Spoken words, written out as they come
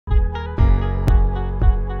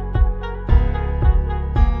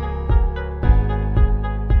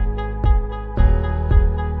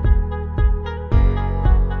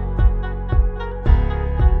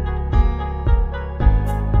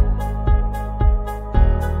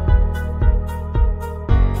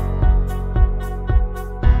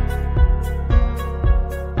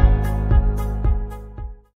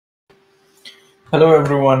Hello,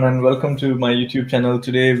 everyone, and welcome to my YouTube channel.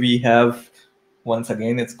 Today we have, once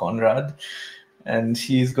again, it's Conrad, and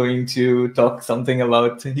he's going to talk something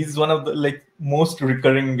about. He's one of the most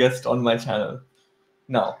recurring guests on my channel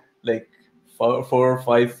now, like four,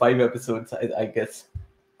 five episodes, I guess,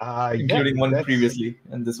 Yeah, including one that previously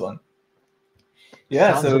and this one.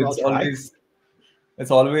 Yeah, sounds so it's about right.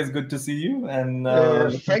 always good to see you, and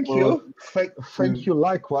looking Thank forward you. Thank to. you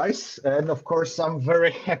likewise. And of course, I'm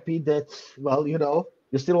very happy that, well, you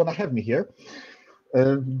still want to have me here.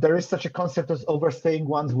 There is such a concept as overstaying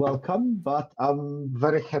one's welcome, but I'm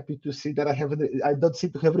very happy to see that I don't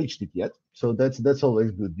seem to have reached it yet. So that's always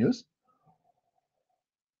good news.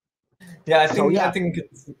 Yeah, I So think I yeah, think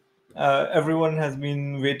it's, everyone has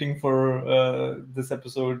been waiting for this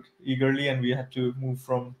episode eagerly, and we had to move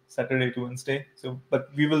from Saturday to Wednesday. So, but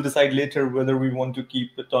we will decide later whether we want to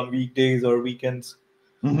keep it on weekdays or weekends,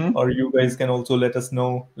 hmm or you guys can also let us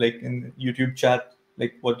know, like in YouTube chat,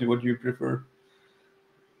 like what you prefer.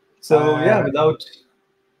 So yeah, uh, yeah, without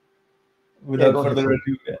go ahead. further Sorry.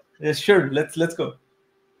 ado, yeah, sure, let's go.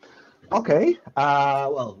 Okay.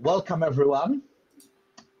 Well, welcome everyone.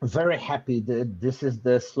 Very happy that this is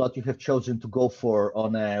the slot you have chosen to go for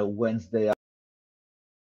on a Wednesday.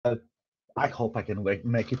 I hope I can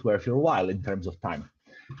make it worth your while in terms of time.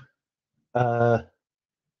 Uh,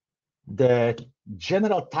 the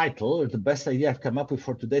general title, or the best idea I've come up with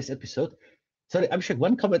for today's episode. Sorry, Abhishek,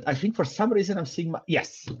 one comment. I think for some reason I'm seeing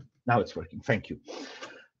yes, now it's working. Thank you.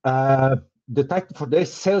 Uh, the title for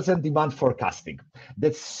this, Sales and Demand Forecasting.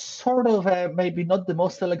 That's sort of maybe not the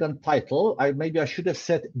most elegant title. Maybe I should have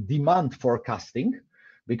said demand forecasting,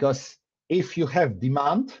 because if you have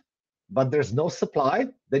demand, but there's no supply,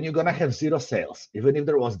 then you're going to have zero sales, even if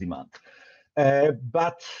there was demand.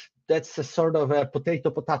 But that's a sort of a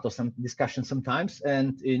potato some discussion sometimes.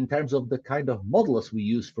 And in terms of the kind of models we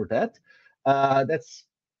use for that, that's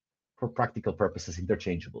for practical purposes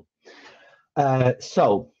interchangeable.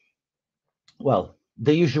 Well,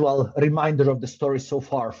 the usual reminder of the story so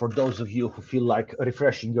far for those of you who feel like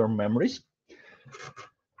refreshing your memories.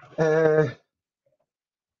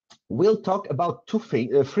 We'll talk about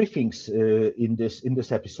three things in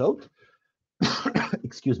this episode.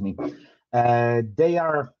 Excuse me.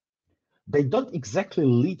 They don't exactly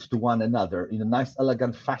lead to one another in a nice,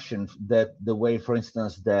 elegant fashion that the way, for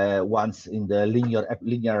instance, the ones in the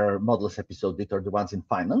linear models episode did, or the ones in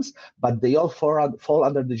finance, but they all fall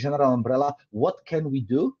under the general umbrella. What can we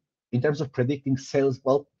do in terms of predicting sales?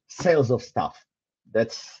 Well, sales of stuff.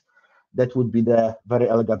 That would be the very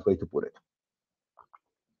elegant way to put it.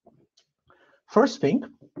 First thing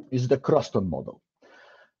is the Croston model.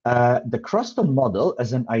 The Croston model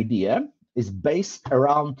as an idea is based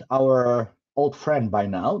around our old friend by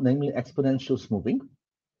now, namely exponential smoothing.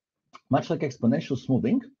 Much like exponential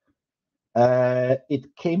smoothing,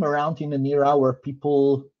 it came around in an era where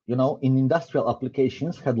people, in industrial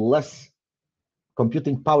applications had less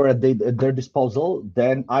computing power at their disposal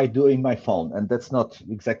than I do in my phone, and that's not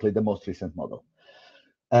exactly the most recent model.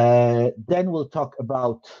 Then we'll talk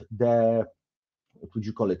about the, what would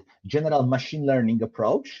you call it, general machine learning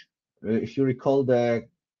approach. If you recall the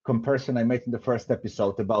comparison I made in the first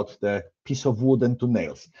episode about the piece of wood and two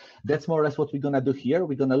nails, that's more or less what we're going to do here.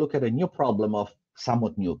 We're going to look at a new problem of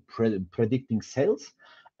somewhat new, predicting sales,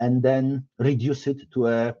 and then reduce it to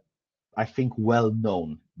a, I think,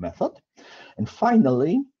 well-known method. And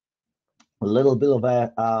finally, a little bit of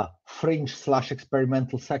a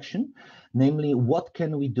fringe/experimental section, namely, what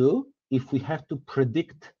can we do if we have to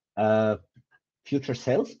predict future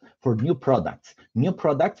sales for new products. New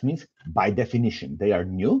products means, by definition, they are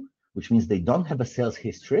new, which means they don't have a sales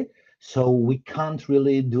history. So we can't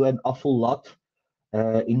really do an awful lot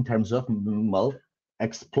in terms of, well,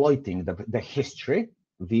 exploiting the history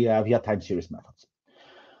via time series methods.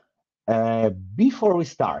 Before we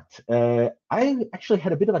start, I actually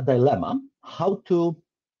had a bit of a dilemma how to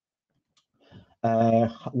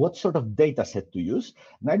what sort of data set to use.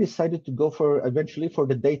 And I decided to go eventually for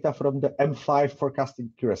the data from the M5 forecasting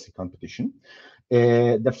accuracy competition.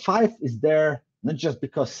 The 5 is there not just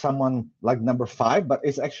because someone liked number 5, but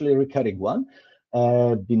it's actually a recurring one.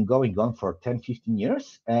 Been going on for 10, 15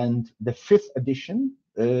 years. And the 5th edition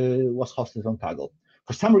was hosted on Kaggle.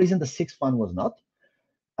 For some reason, the 6th one was not.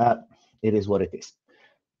 It is what it is.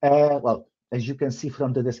 Well, as you can see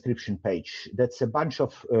from the description page, that's a bunch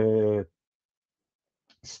of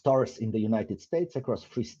stores in the United States across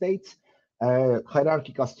 3 states,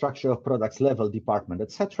 hierarchical structure of products, level, department,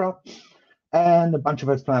 etc., and a bunch of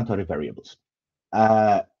explanatory variables.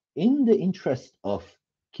 In the interest of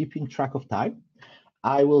keeping track of time,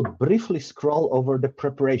 I will briefly scroll over the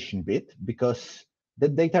preparation bit, because the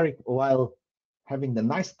data, while having the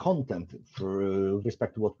nice content for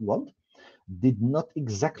respect to what we want, did not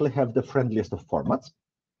exactly have the friendliest of formats.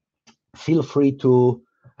 Feel free to,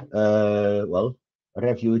 well,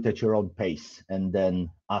 review it at your own pace and then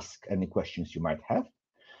ask any questions you might have.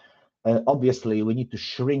 Obviously, we need to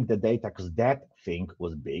shrink the data because that thing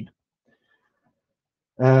was big.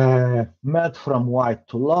 Melt from wide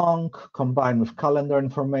to long, combine with calendar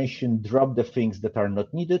information, drop the things that are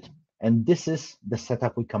not needed, and this is the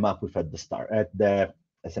setup we come up with at the start,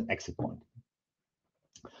 as an exit point.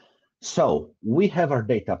 So we have our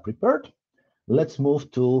data prepared. Let's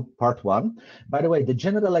move to part one. By the way, the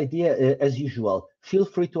general idea, as usual, feel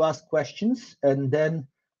free to ask questions, and then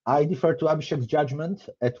I defer to Abhishek's judgment,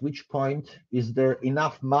 at which point is there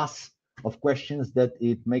enough mass of questions that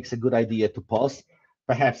it makes a good idea to pause.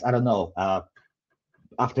 Perhaps, I don't know,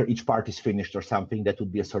 after each part is finished or something, that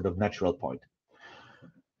would be a sort of natural point.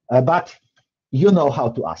 But you know how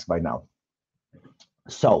to ask by now.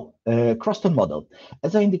 So, Croston model.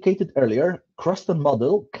 As I indicated earlier, Croston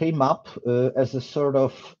model came up as a sort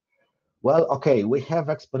of, well, okay, we have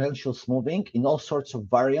exponential smoothing in all sorts of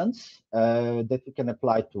variants that we can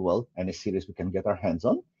apply to, well, any series we can get our hands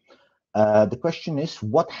on. The question is,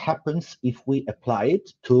 what happens if we apply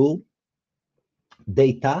it to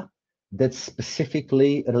data that's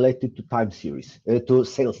specifically related to time series, to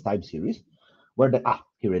sales time series, where the,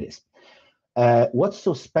 here it is. What's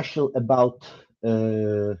so special about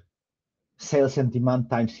sales and demand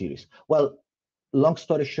time series? Well, long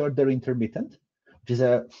story short, they're intermittent, which is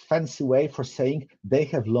a fancy way for saying they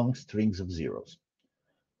have long strings of zeros.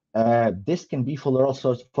 This can be for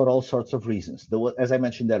all sorts of reasons. There was, as I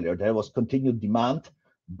mentioned earlier, there was continued demand,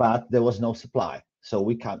 but there was no supply, so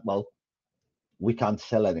we can't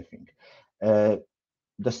sell anything.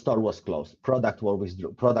 The store was closed, product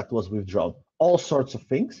was withdrawn, all sorts of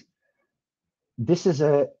things. This is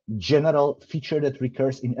a general feature that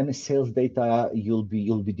recurs in any sales data you'll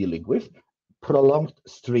be dealing with, prolonged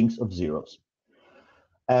strings of zeros.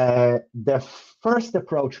 The first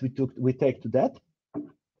approach we take to that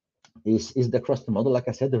is the Croston model, like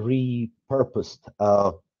I said, the repurposed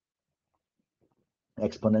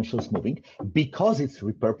exponential smoothing. Because it's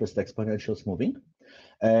repurposed exponential smoothing,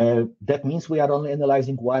 that means we are only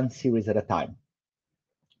analyzing one series at a time,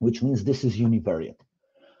 which means this is univariate.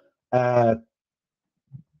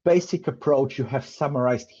 Basic approach you have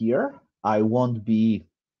summarized here. I won't be,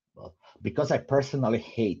 well, because I personally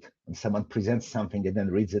hate when someone presents something and then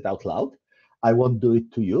reads it out loud, I won't do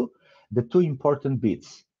it to you. The two important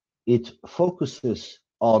bits, it focuses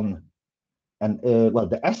on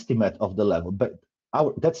the estimate of the level, but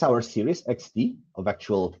that's our series XT of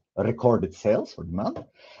actual recorded sales or demand,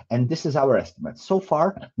 and this is our estimate. So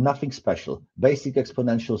far, nothing special, basic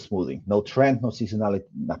exponential smoothing, no trend, no seasonality,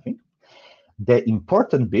 nothing. The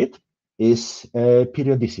important bit is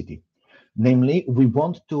periodicity. Namely, we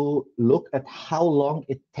want to look at how long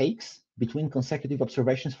it takes between consecutive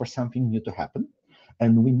observations for something new to happen.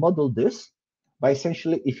 And we model this by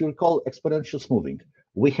essentially, if you recall exponential smoothing,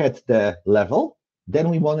 we had the level, then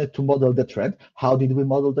we wanted to model the trend. How did we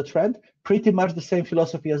model the trend? Pretty much the same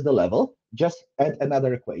philosophy as the level, just add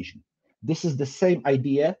another equation. This is the same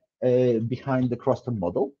idea behind the Croston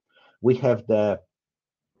model. We have the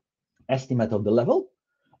estimate of the level,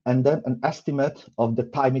 and then an estimate of the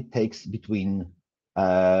time it takes between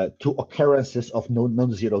two occurrences of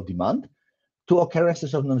non-zero demand. Two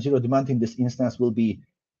occurrences of non-zero demand in this instance will be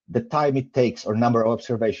the time it takes or number of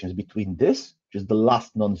observations between this, which is the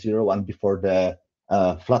last non-zero one before the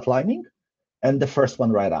flatlining, and the first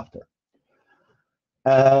one right after.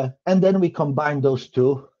 And then we combine those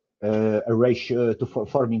two a ratio to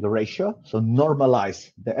forming a ratio. So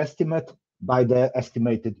normalize the estimate by the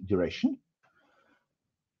estimated duration.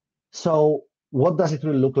 So what does it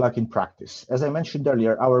really look like in practice? As I mentioned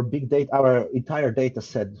earlier, our big data, our entire data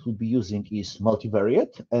set we'll be using is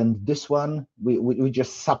multivariate, and this one we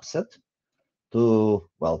just subset to,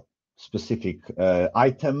 well, specific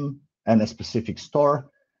item and a specific store.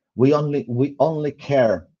 We only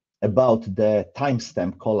care about the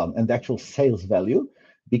timestamp column and the actual sales value,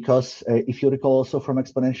 because if you recall also from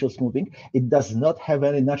exponential smoothing, it does not have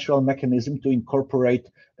any natural mechanism to incorporate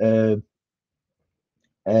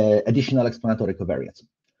additional explanatory covariance.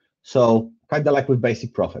 So kind of like with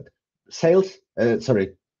basic profit, sales,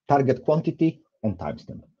 target quantity and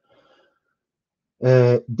timestamp.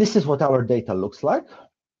 This is what our data looks like.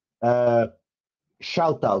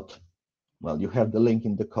 Shout out, well, you have the link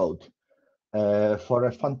in the code for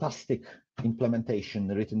a fantastic implementation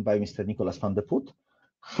written by Mr. Nicolas van der Voet.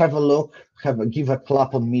 Have a look, give a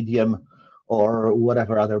clap on Medium or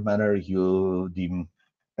whatever other manner you deem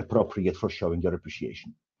appropriate for showing your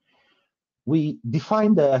appreciation. We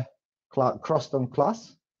define the Croston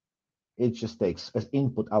class. It just takes as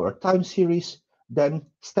input our time series, then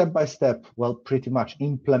step by step, well, pretty much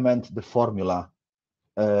implement the formula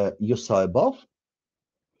you saw above,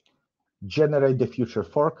 generate the future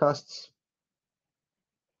forecasts.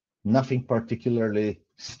 Nothing particularly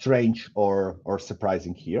strange or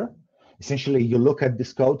surprising here. Essentially, you look at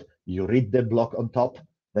this code, you read the block on top,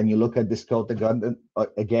 then you look at this code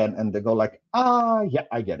again, and they go like, yeah,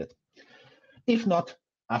 I get it. If not,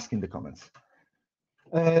 ask in the comments.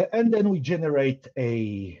 And then we generate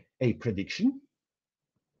a prediction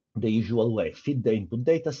the usual way. Feed the input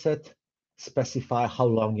data set, specify how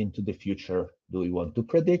long into the future do we want to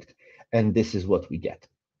predict, and this is what we get.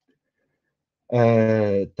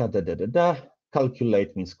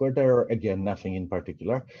 Calculate mean squared error. Again, nothing in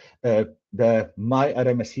particular. The my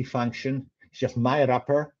RMSE function is just my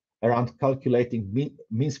wrapper around calculating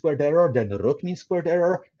mean squared error, then root mean squared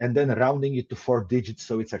error, and then rounding it to 4 digits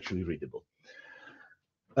so it's actually readable.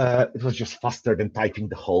 It was just faster than typing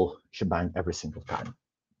the whole shebang every single time.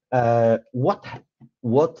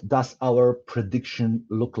 What does our prediction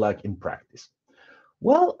look like in practice?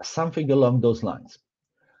 Well, something along those lines.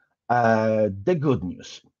 The good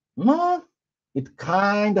news, it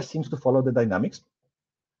kind of seems to follow the dynamics.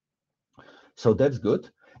 So that's good.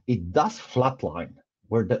 It does flatline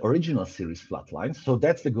where the original series flatlines. So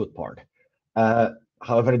that's the good part.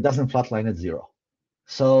 However, it doesn't flatline at 0.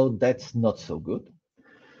 So that's not so good.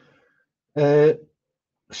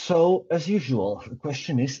 So as usual, the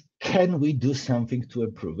question is, can we do something to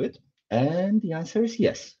improve it? And the answer is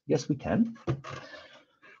yes. Yes, we can.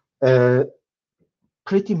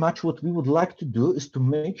 Pretty much what we would like to do is to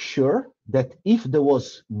make sure that if there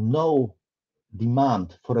was no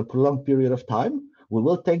demand for a prolonged period of time, we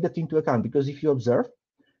will take that into account. Because if you observe,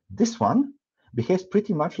 this one behaves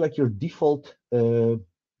pretty much like your default exponential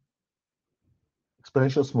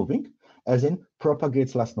smoothing, as in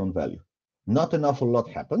propagates last known value. Not an awful lot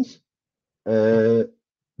happens.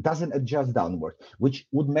 Doesn't adjust downward, which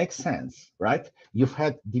would make sense, right? You've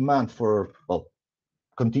had demand for, well,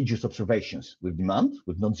 contiguous observations with demand,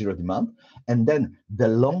 with non-zero demand, and then the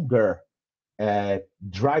longer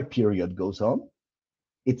dry period goes on,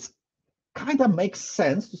 it's kind of makes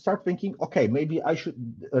sense to start thinking, okay, maybe I should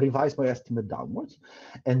revise my estimate downwards.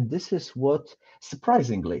 And this is what,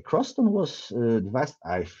 surprisingly, Croston was devised,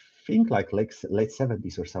 I think, like late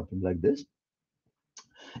 70s or something like this.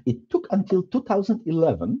 It took until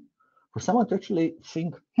 2011 for someone to actually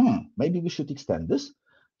think, maybe we should extend this.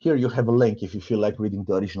 Here you have a link if you feel like reading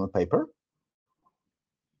the original paper.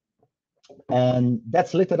 And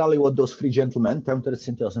that's literally what those three gentlemen, Tempter,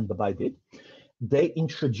 Sintos, and Babai did. They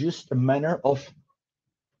introduced a manner of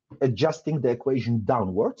adjusting the equation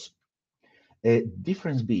downwards.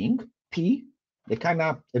 Difference being P, a kind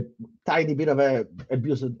of a tiny bit of a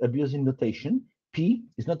abusing notation. P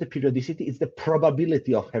is not the periodicity, it's the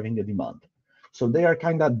probability of having a demand. So they are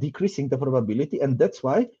kind of decreasing the probability, and that's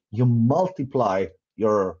why you multiply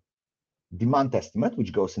your demand estimate,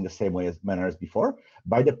 which goes in the same manner as before,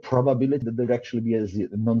 by the probability that there actually be a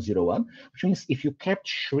non-zero one, which means if you kept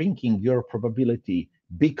shrinking your probability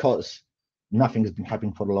because nothing's been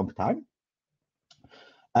happening for a long time,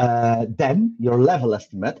 then your level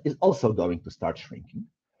estimate is also going to start shrinking.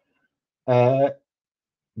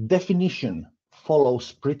 Definition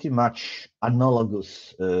follows pretty much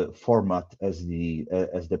analogous format as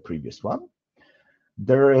the previous one.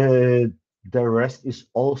 The rest is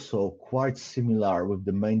also quite similar, with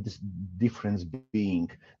the main difference being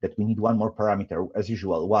that we need one more parameter, as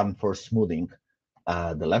usual, one for smoothing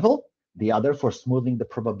the level, the other for smoothing the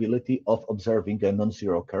probability of observing a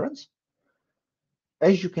non-zero occurrence.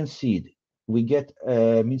 As you can see, we get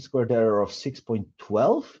a mean squared error of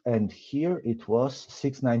 6.12, and here it was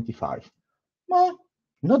 695. Well,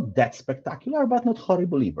 not that spectacular, but not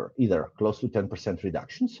horrible either, close to 10%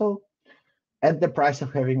 reduction. So at the price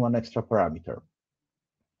of having one extra parameter.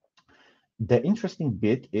 The interesting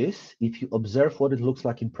bit is if you observe what it looks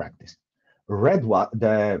like in practice. Red one,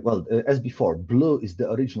 as before, blue is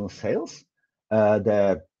the original sales.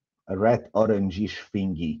 The red orangish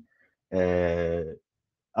thingy.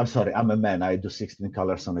 I'm sorry, I'm a man. I do 16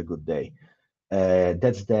 colors on a good day.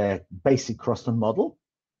 That's the basic Croston model,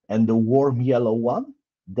 and the warm yellow one,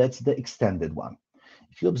 that's the extended one.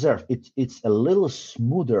 If you observe, it's a little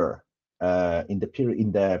smoother in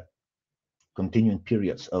the continuing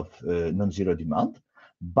periods of non-zero demand,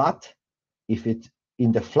 but if it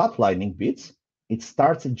in the flatlining bits, it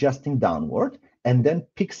starts adjusting downward and then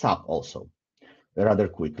picks up also rather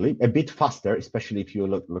quickly, a bit faster, especially if you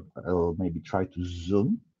look. I'll maybe try to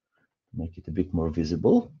zoom, make it a bit more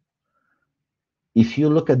visible. If you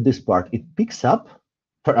look at this part, it picks up.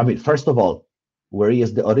 I mean, first of all,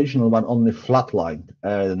 whereas the original one only flatlined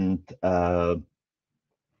and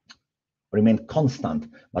remained constant,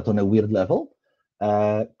 but on a weird level,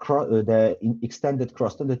 the extended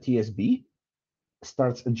crosston, the TSB,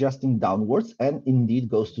 starts adjusting downwards and indeed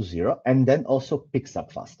goes to 0, and then also picks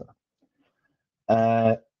up faster.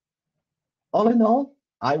 All in all,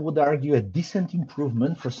 I would argue a decent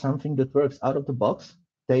improvement for something that works out of the box,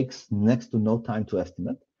 takes next to no time to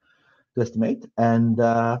estimate, and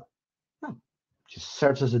just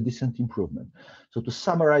serves as a decent improvement. So to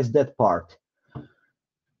summarize that part,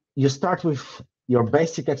 you start with your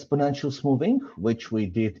basic exponential smoothing, which we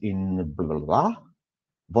did in blah, blah, blah,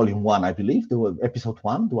 volume 1, I believe, the episode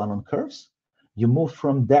 1, the one on curves. You move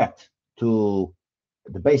from that to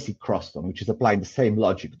the basic crosston, which is applying the same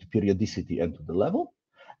logic to periodicity and to the level.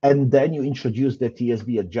 And then you introduce the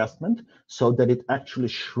TSB adjustment so that it actually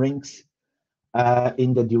shrinks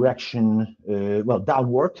in the direction, well,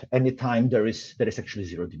 downward anytime there is actually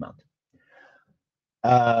 0 demand.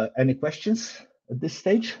 Any questions at this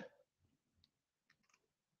stage?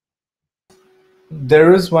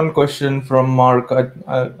 There is one question from Mark.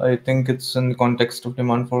 I think it's in the context of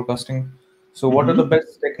demand forecasting. So what are the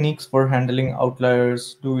best techniques for handling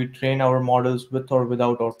outliers? Do we train our models with or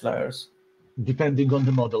without outliers? Depending on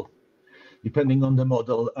the model.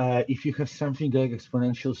 If you have something like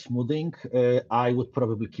exponential smoothing, I would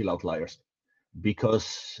probably kill outliers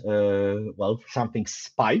because, well, something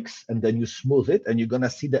spikes and then you smooth it and you're going to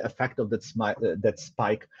see the effect of that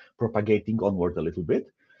spike propagating onward a little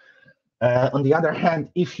bit. On the other hand,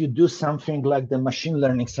 if you do something like the machine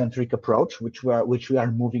learning centric approach, which we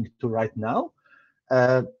are moving to right now,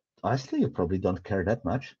 honestly, you probably don't care that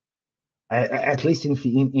much. At least in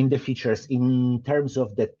the features. In terms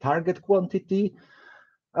of the target quantity,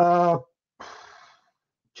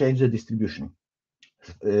 change the distribution.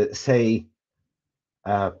 I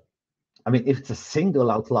mean, if it's a single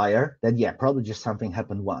outlier, then yeah, probably just something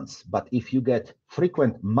happened once. But if you get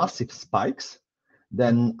frequent massive spikes,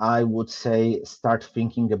 then I would say start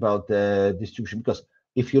thinking about the distribution. Because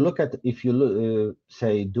if you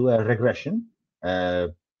say do a regression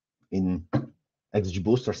in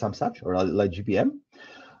XGBoost or some such, or like GBM,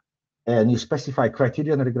 and you specify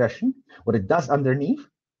criterion regression, what it does underneath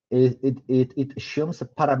is it assumes a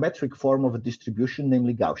parametric form of a distribution,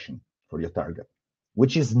 namely Gaussian, for your target,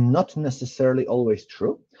 which is not necessarily always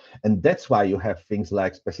true. And that's why you have things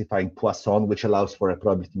like specifying Poisson, which allows for a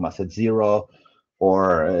probability mass at 0,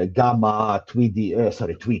 or gamma, Tweedy, it's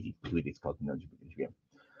called in GBM.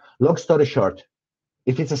 Long story short,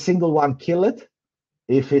 if it's a single one, kill it.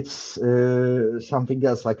 If it's something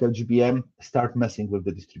else like LGBM, start messing with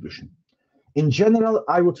the distribution. In general,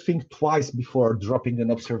 I would think twice before dropping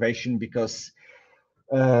an observation because,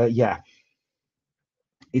 yeah,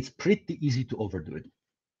 it's pretty easy to overdo it.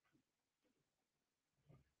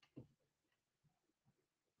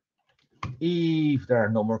 If there are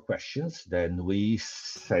no more questions, then we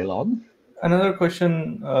sail on. Another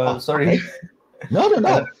question, sorry. Okay. No.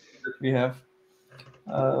 That we have.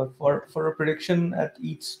 For a prediction at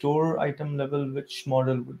each store item level, which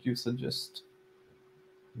model would you suggest?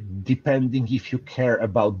 Depending if you care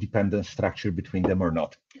about dependent structure between them or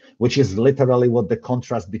not, which is literally what the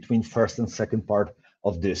contrast between first and second part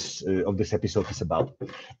of this episode is about.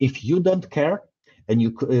 If you don't care and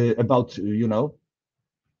you about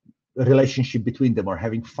relationship between them or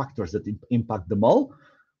having factors that impact them all,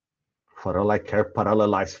 for all I care,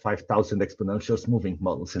 parallelize 5,000 exponential smoothing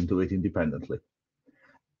models and do it independently.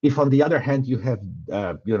 If, on the other hand, you have,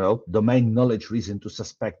 domain knowledge reason to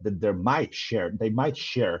suspect that they might share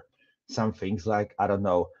some things like, I don't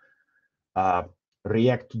know,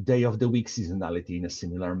 react to day of the week seasonality in a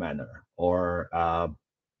similar manner, or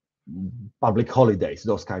public holidays,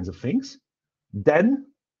 those kinds of things, then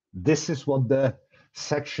this is what the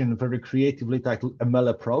section very creatively titled ML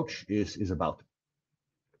approach is about.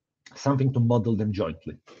 Something to model them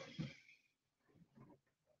jointly.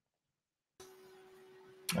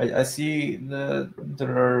 I see there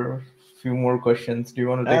are a few more questions. Do you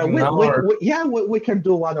want to take them now? We can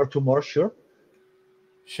do one or two more, sure.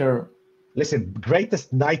 Sure. Listen,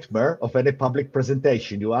 greatest nightmare of any public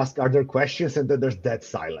presentation. You ask, are there questions? And then there's dead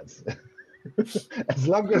silence. As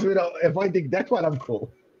long as we're avoiding that one, I'm cool.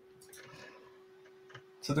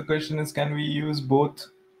 So the question is, can we use both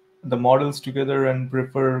the models together and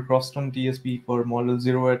prefer crosston TSB for model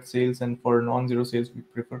 0 at sales, and for non-zero sales, we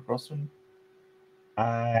prefer crosston?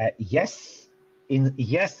 Yes,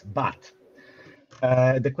 but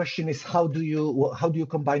the question is, how do you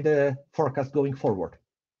combine the forecast going forward?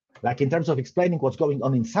 Like in terms of explaining what's going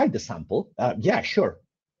on inside the sample, yeah, sure.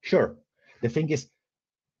 The thing is,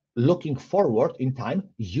 looking forward in time,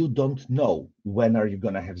 you don't know when are you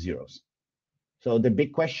going to have zeros. So the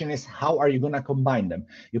big question is, how are you going to combine them?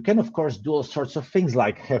 You can, of course, do all sorts of things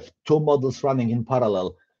like have two models running in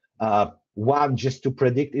parallel. One just to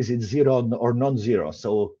predict is it zero or non-zero.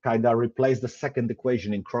 So kind of replace the second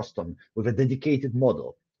equation in Croston with a dedicated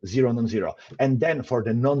model, zero, non-zero. And then for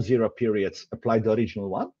the non-zero periods, apply the original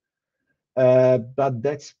one. But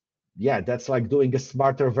that's like doing a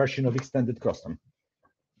smarter version of extended Croston.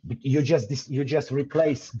 You just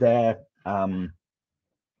replace the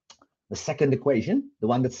second equation, the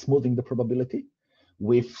one that's smoothing the probability,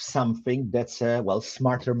 with something that's a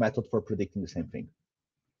smarter method for predicting the same thing.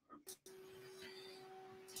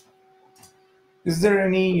 Is there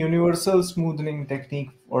any universal smoothing technique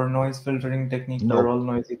or noise filtering technique for all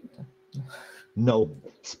noisy data? No.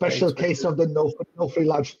 Special case of the no free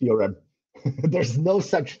lunch theorem. There's no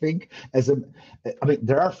such thing as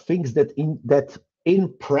there are things that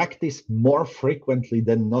in practice more frequently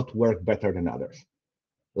than not work better than others.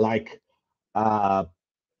 Like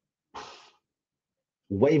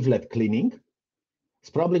wavelet cleaning is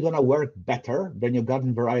probably going to work better than your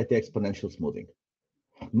garden variety exponential smoothing.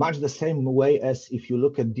 Much the same way as if you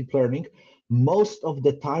look at deep learning, most of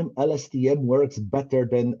the time LSTM works better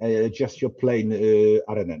than just your plain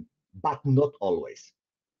RNN, but not always.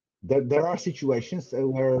 There are situations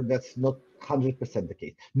where that's not 100% the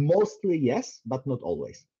case. Mostly yes, but not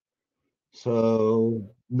always. So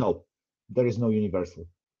no, there is no universal.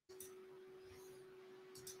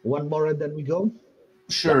 One more and then we go.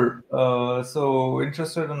 Sure. So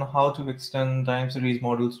interested in how to extend time series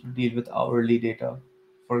models to deal with hourly data.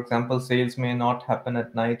 For example, sales may not happen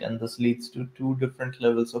at night, and this leads to two different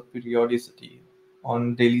levels of periodicity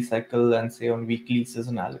on daily cycle and say on weekly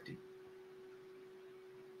seasonality.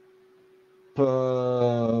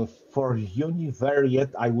 For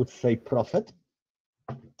univariate, I would say Prophet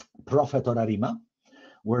or Arima,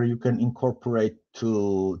 where you can incorporate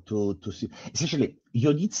to see. Essentially,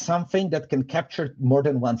 you need something that can capture more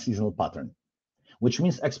than one seasonal pattern, which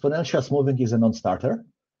means exponential smoothing is a non-starter.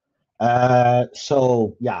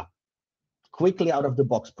 So yeah, quickly out of the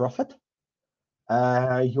box Prophet.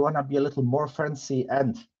 You want to be a little more fancy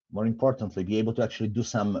and more importantly, be able to actually do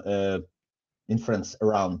some inference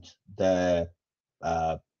around the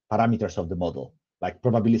parameters of the model, like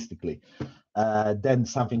probabilistically. Then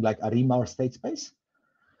something like ARIMA or state space.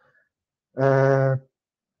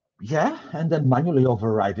 Yeah, and then manually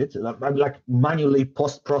override it, like manually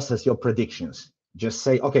post-process your predictions. Just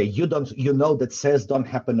say, okay, you know that sales don't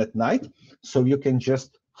happen at night, so you can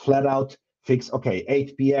just flat out fix, okay,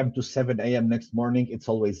 8 p.m. to 7 a.m. next morning, it's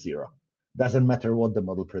always zero. Doesn't matter what the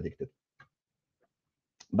model predicted.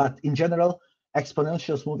 But in general,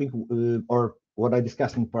 exponential smoothing or what I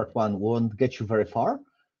discussed in part one won't get you very far.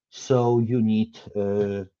 So you need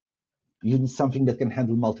something that can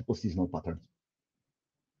handle multiple seasonal patterns.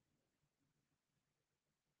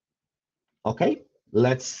 Okay,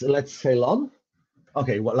 let's sail on.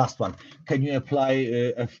 Okay, well, last one. Can you apply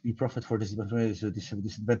FP profit for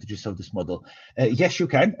disadvantages of this model? Yes, you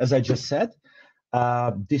can, as I just said.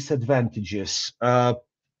 Disadvantages. I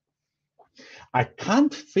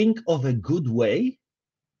can't think of a good way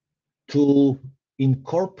to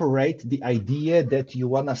incorporate the idea that you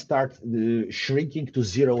want to start shrinking to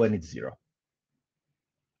zero when it's zero.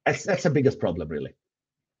 That's the biggest problem, really.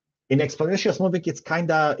 In exponential smoothing, it's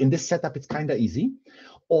in this setup, it's kind of easy.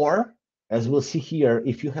 Or, as we'll see here,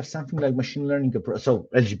 if you have something like machine learning, so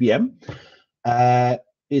LGBM,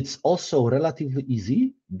 it's also relatively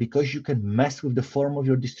easy because you can mess with the form of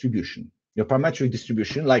your distribution, your parametric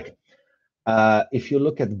distribution. Like if you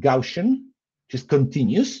look at Gaussian, just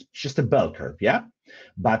continuous, just a bell curve, yeah?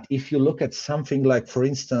 But if you look at something like, for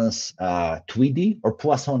instance, Tweedy or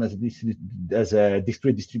Poisson as a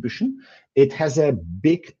discrete distribution, it has a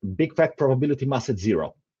big fat probability mass at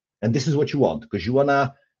zero. And this is what you want, because you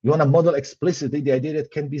wanna model explicitly the idea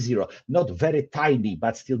that can be zero, not very tiny,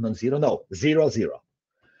 but still non-zero. No, 0, 0.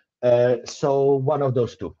 So one of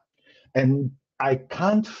those two. And I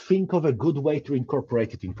can't think of a good way to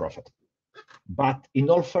incorporate it in Prophet. But in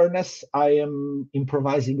all fairness, I am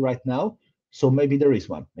improvising right now. So maybe there is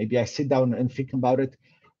one. Maybe I sit down and think about it.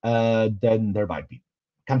 Then there might be.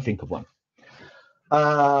 Can't think of one.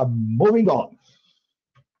 Moving on.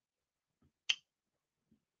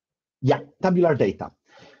 Yeah, tabular data.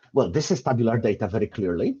 Well, this is tabular data very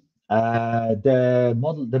clearly.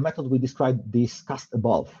 The method we discussed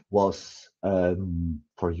above was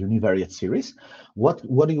for univariate series. What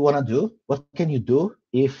do you want to do? What can you do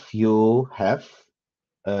if you have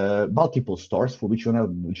multiple stores for which you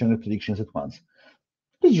want to generate predictions at once?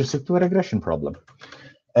 Reduce it to a regression problem.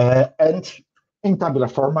 And in tabular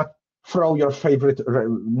format, throw your favorite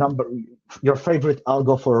number, your favorite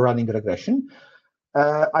algo for running regression.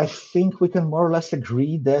 I think we can more or less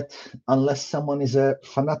agree that unless someone is a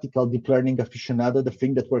fanatical deep learning aficionado, the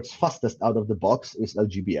thing that works fastest out of the box is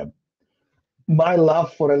LGBM. My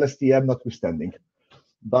love for LSTM notwithstanding,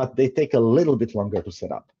 but they take a little bit longer to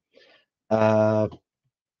set up.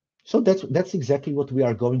 So that's exactly what we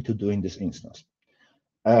are going to do in this instance.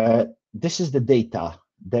 This is the data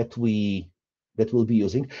that we'll be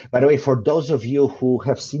using. By the way, for those of you who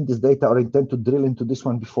have seen this data or intend to drill into this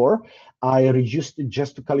one before, I reduced it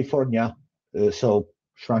just to California, so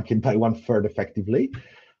shrunk it by 1/3 effectively,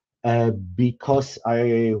 because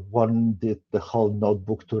I wanted the whole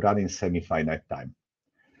notebook to run in semi-finite time.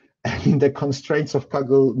 And in the constraints of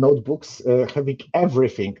Kaggle notebooks, having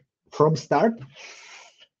everything from start,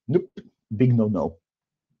 nope, big no-no.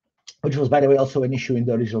 Which was, by the way, also an issue in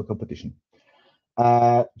the original competition.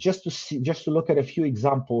 Just to look at a few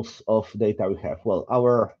examples of data we have. Well,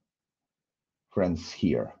 our friends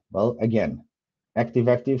here. Well, again,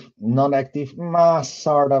 active, non-active,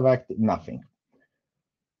 sort of active, nothing.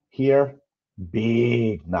 Here,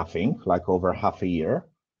 big nothing, like over half a year.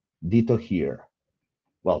 Ditto here.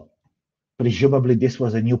 Well, presumably this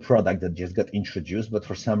was a new product that just got introduced, but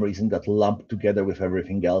for some reason got lumped together with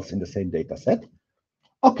everything else in the same data set.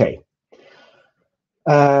 Okay.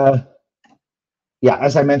 Yeah,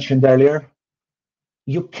 as I mentioned earlier,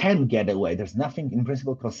 you can get away. There's nothing in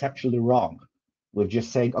principle conceptually wrong with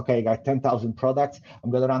just saying, okay, I got 10,000 products.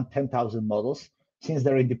 I'm going to run 10,000 models. Since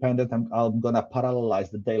they're independent, I'm going to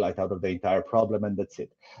parallelize the daylight out of the entire problem, and that's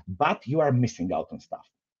it. But you are missing out on stuff.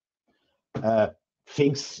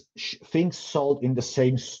 Things sold in the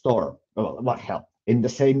same store. Well, what hell? In the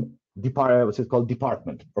same department, what's it called,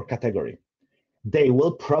 department or category. They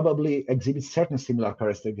will probably exhibit certain similar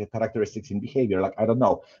characteristics in behavior. Like, I don't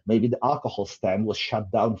know, maybe the alcohol stand was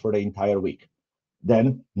shut down for the entire week.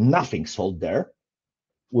 Then nothing sold there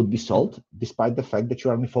would be sold, despite the fact that you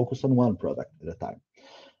are only focused on one product at a time.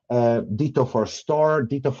 Ditto for store,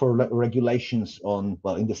 ditto for regulations on,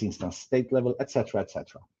 well, in this instance, state level, etc.,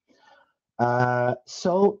 etc.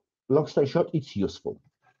 So, long story short, it's useful.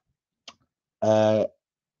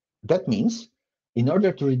 That means, in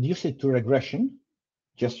order to reduce it to regression,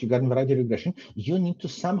 just you got variety regression, you need to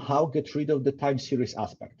somehow get rid of the time series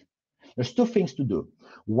aspect. There's two things to do.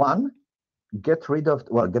 One, get rid of,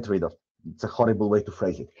 it's a horrible way to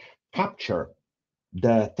phrase it. Capture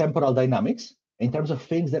the temporal dynamics in terms of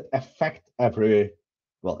things that affect every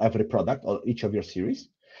product or each of your series.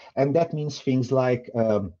 And that means things like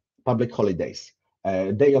public holidays,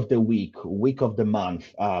 day of the week of the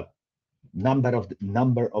month,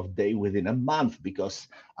 number of day within a month, because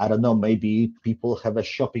I don't know, maybe people have a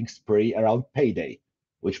shopping spree around payday,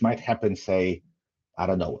 which might happen, say, I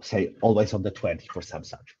don't know, say always on the 20th for some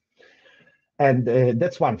such. And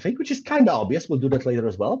that's one thing, which is kind of obvious. We'll do that later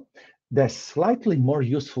as well. The slightly more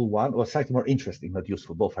useful one, or slightly more interesting, not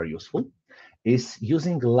useful, both are useful, is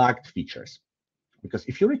using lagged features. Because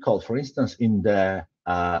if you recall, for instance, in the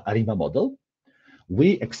ARIMA model,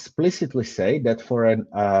 we explicitly say that for an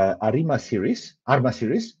ARMA series,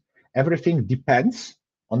 everything depends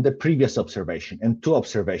on the previous observation and two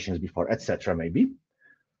observations before, etc. Maybe.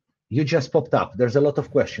 You just popped up. There's a lot of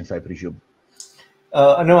questions, I presume.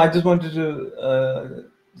 No, I just wanted to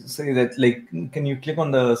say that, like, can you click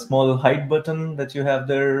on the small hide button that you have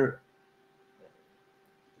there?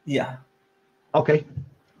 Yeah. Okay,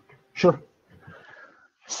 sure.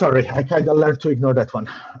 Sorry, I kind of learned to ignore that one.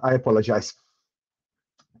 I apologize.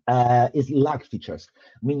 Is lag features,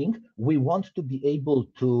 meaning we want to be able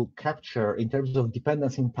to capture, in terms of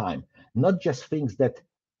dependence in time, not just things that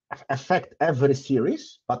affect every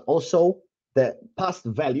series, but also the past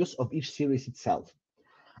values of each series itself.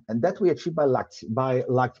 And that we achieve by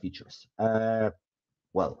lag features.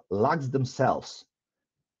 Well, lags themselves,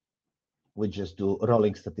 we just do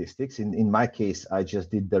rolling statistics. In my case, I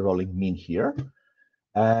just did the rolling mean here.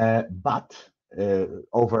 But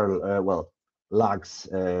lags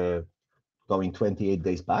going 28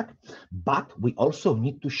 days back. But we also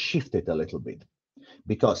need to shift it a little bit,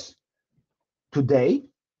 because today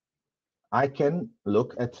I can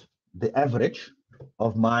look at the average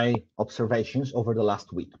of my observations over the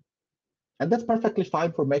last week. And that's perfectly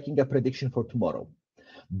fine for making a prediction for tomorrow.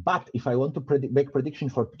 But if I want to make prediction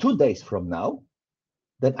for 2 days from now,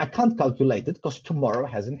 then I can't calculate it because tomorrow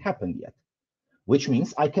hasn't happened yet, which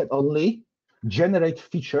means I can only generate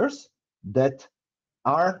features that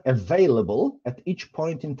are available at each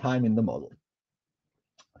point in time in the model.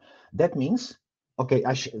 That means, okay,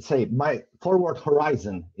 I should say my forward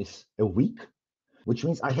horizon is a week, which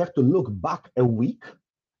means I have to look back a week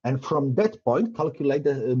And from that point, calculate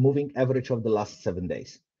the moving average of the last 7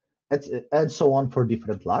 days, and so on for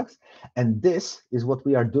different lags. And this is what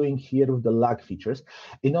we are doing here with the lag features.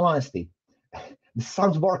 In all honesty, this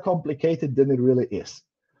sounds more complicated than it really is.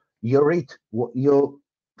 You read, you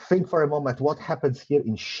think for a moment what happens here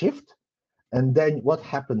in shift, and then what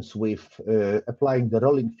happens with applying the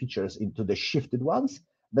rolling features into the shifted ones.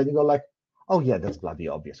 Then you go like, oh yeah, that's bloody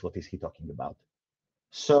obvious. What is he talking about?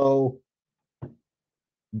 So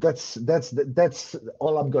that's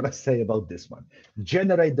all I'm gonna say about this one.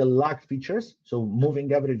 Generate the lag features, so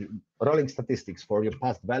moving average rolling statistics for your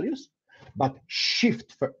past values, but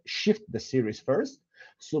shift the series first,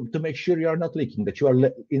 so to make sure you are not leaking, that you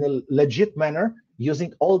are in a legit manner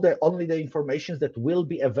using only the information that will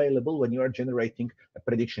be available when you are generating a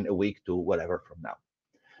prediction a week to whatever from now.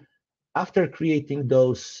 After creating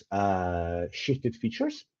those shifted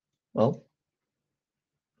features, well,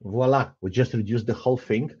 voila, we just reduced the whole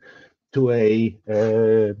thing to a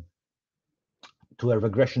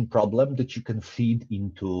regression problem that you can feed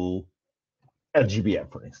into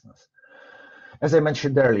LGBM, for instance. As I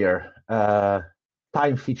mentioned earlier,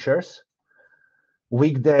 time features,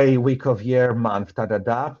 weekday, week of year, month,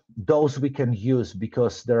 those we can use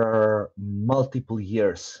because there are multiple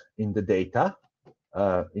years in the data,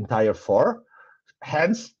 entire 4.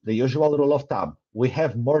 Hence, the usual rule of thumb. We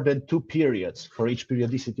have more than 2 periods for each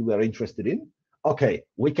periodicity we are interested in. Okay,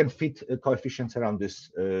 we can fit coefficients around this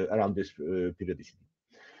periodicity.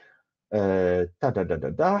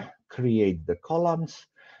 Create the columns,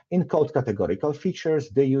 encode categorical features,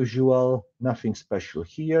 the usual, nothing special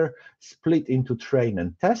here, split into train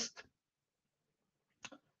and test,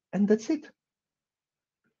 and that's it.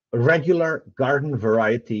 Regular garden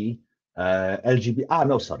variety LGB.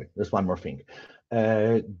 No, sorry, there's one more thing.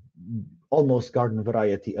 Almost garden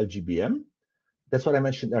variety LGBM. That's what I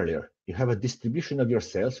mentioned earlier. You have a distribution of your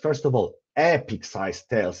sales. First of all, epic size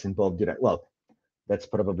tails in both directions. Well, that's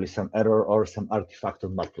probably some error or some artifact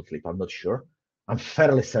of matplotlib. I'm not sure. I'm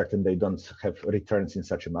fairly certain they don't have returns in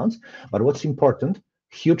such amounts. But what's important,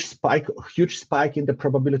 huge spike in the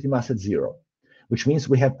probability mass at 0, which means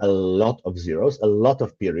we have a lot of zeros, a lot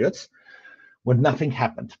of periods when nothing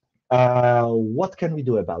happened. What can we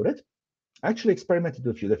do about it? I actually experimented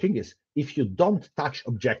with you. The thing is, if you don't touch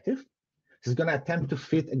objective, it's going to attempt to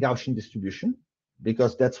fit a Gaussian distribution,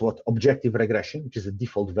 because that's what objective regression, which is a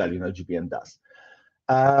default value in LGBM, does.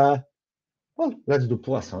 Well, let's do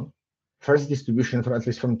Poisson. First distribution, at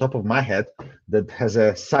least from the top of my head, that has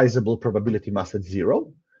a sizable probability mass at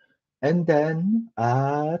 0, and then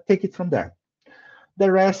take it from there.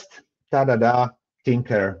 The rest,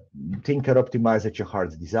 tinker, optimize at your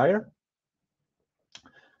heart's desire.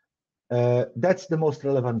 That's the most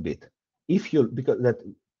relevant bit. Because that,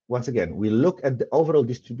 once again, we look at the overall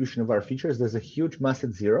distribution of our features, there's a huge mass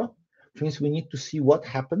at 0, which means we need to see what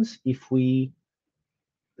happens if we,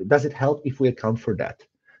 does it help if we account for that?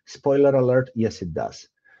 Spoiler alert, yes, it does.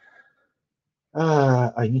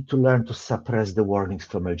 I need to learn to suppress the warnings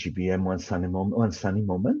from LGBM one sunny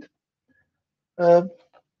moment.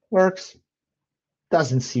 Works.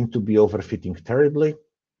 Doesn't seem to be overfitting terribly.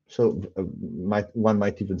 So one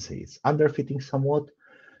might even say it's underfitting somewhat.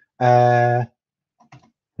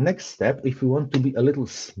 Next step, if we want to be a little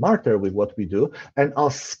smarter with what we do, and I'll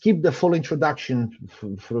skip the full introduction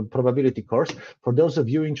for probability course. For those of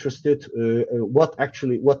you interested, what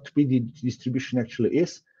PD distribution actually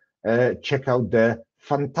is, check out the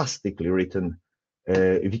fantastically written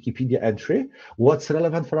Wikipedia entry. What's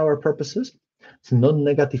relevant for our purposes? It's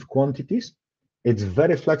non-negative quantities. It's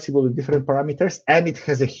very flexible with different parameters, and it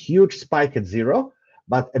has a huge spike at 0,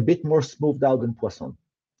 but a bit more smoothed out than Poisson.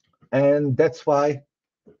 And that's why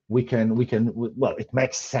well, it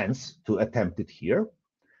makes sense to attempt it here.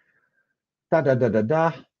 I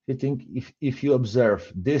think if you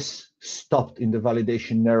observe, this stopped in the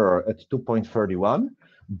validation error at 2.31.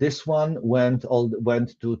 This one went to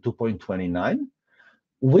 2.29,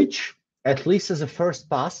 which, at least as a first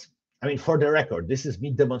pass, I mean, for the record, this is me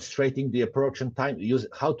demonstrating the approach and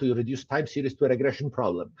how to reduce time series to a regression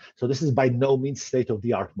problem. So this is by no means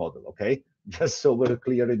state-of-the-art model, okay? Just so we're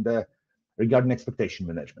clear regarding expectation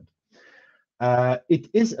management.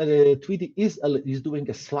 Tweedy is doing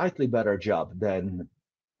a slightly better job than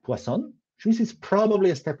Poisson, which means it's probably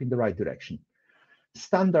a step in the right direction.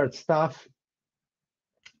 Standard stuff,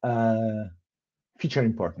 feature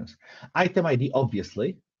importance. Item ID,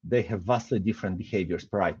 obviously, they have vastly different behaviors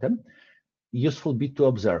per item. Useful bit to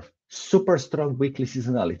observe, super strong weekly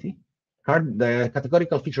seasonality. The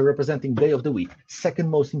categorical feature representing day of the week, second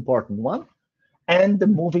most important one, and the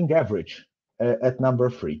moving average at number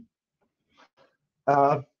 3.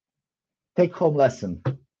 Take-home lesson.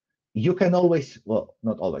 you can always, well,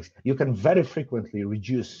 not always, you can very frequently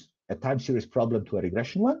reduce a time series problem to a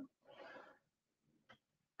regression one.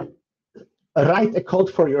 Write a code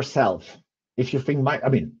for yourself. If you think,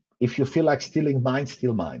 if you feel like stealing mine,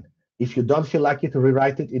 steal mine. If you don't feel like it,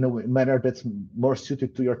 rewrite it in a manner that's more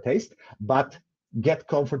suited to your taste, but get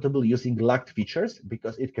comfortable using lagged features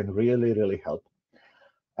because it can really, really help.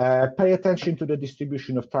 Pay attention to the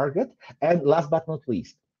distribution of target. And last but not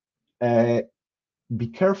least, be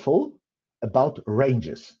careful about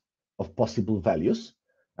ranges of possible values.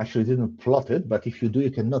 Actually, didn't plot it, but if you do, you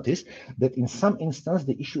can notice that in some instance,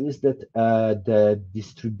 the issue is that the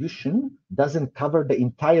distribution doesn't cover the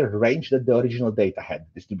entire range that the original data had,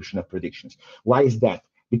 distribution of predictions. Why is that?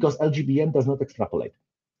 Because LGBM does not extrapolate.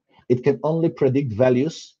 It can only predict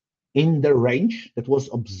values in the range that was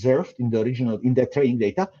observed in the original, in the training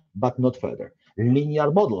data, but not further. Linear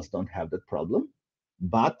models don't have that problem,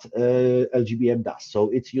 but LGBM does. So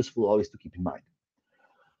it's useful always to keep in mind.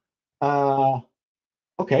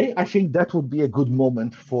 Okay, I think that would be a good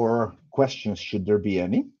moment for questions, should there be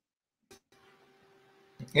any.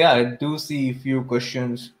 Yeah, I do see a few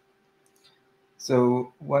questions.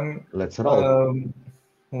 So Let's roll.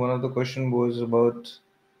 One of the question was about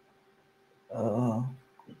oh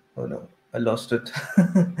no, I lost it.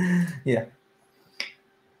 Yeah.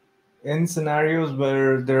 In scenarios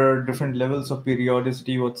where there are different levels of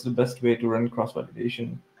periodicity, what's the best way to run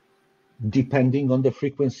cross-validation? Depending on the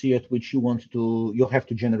frequency at which you have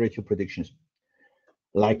to generate your predictions.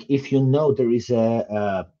 Like if you know there is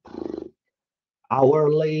a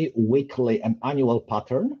hourly, weekly, and annual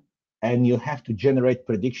pattern, and you have to generate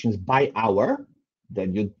predictions by hour,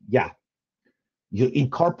 then you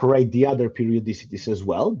incorporate the other periodicities as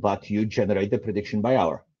well, but you generate the prediction by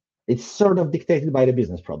hour. It's sort of dictated by the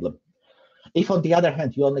business problem. If, on the other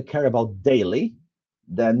hand, you only care about daily,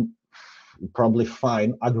 then probably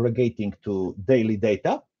fine aggregating to daily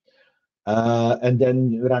data and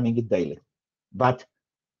then running it daily. But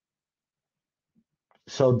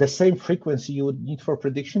so the same frequency you would need for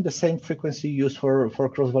prediction, the same frequency you use for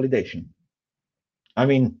cross-validation. I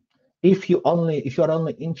mean, if you're only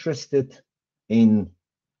interested in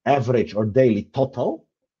average or daily total,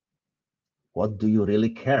 what do you really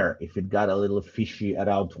care if it got a little fishy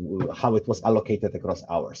around how it was allocated across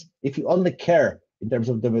hours? If you only care in terms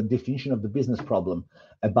of the definition of the business problem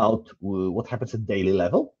about what happens at daily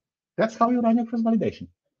level, that's how you run your cross-validation.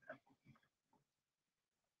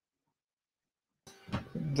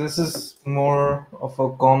 This is more of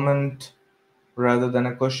a comment rather than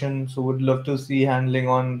a question. So would love to see handling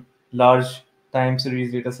on large time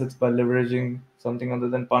series datasets by leveraging something other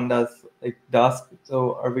than pandas like Dask.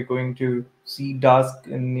 So are we going to see Dask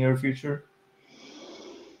in near future?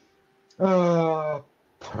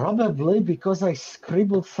 Probably because I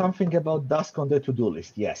scribbled something about Dask on the to-do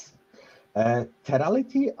list. Yes.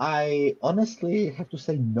 Terality, I honestly have to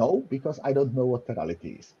say no, because I don't know what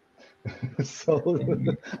terality is. So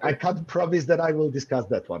I can't promise that I will discuss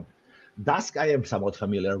that one. Dask I am somewhat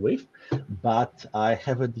familiar with, but I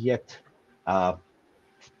haven't yet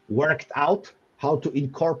worked out how to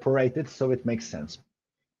incorporate it so it makes sense.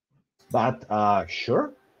 But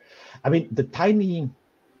sure. I mean, the tiny,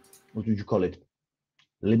 what would you call it,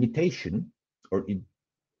 limitation or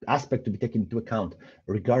aspect to be taken into account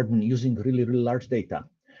regarding using really, really large data.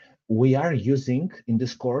 We are using in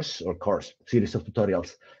this course series of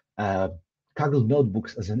tutorials, Kaggle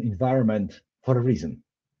notebooks as an environment for a reason,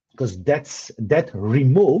 because that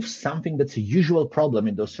removes something that's a usual problem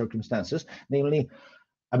in those circumstances. Namely,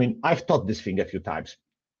 I mean, I've taught this thing a few times.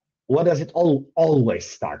 What does it always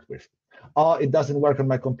start with? Oh, it doesn't work on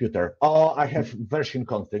my computer. Oh, I have version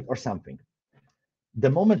conflict or something. The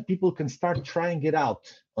moment people can start trying it out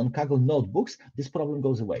on Kaggle notebooks, this problem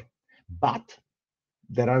goes away. But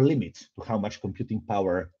there are limits to how much computing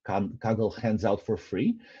power Kaggle hands out for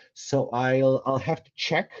free. So I'll have to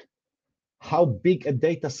check how big a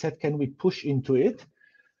data set can we push into it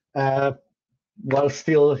while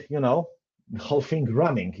still, the whole thing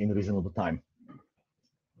running in reasonable time.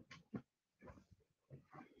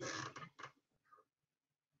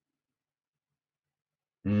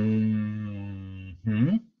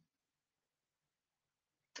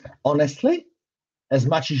 Honestly, as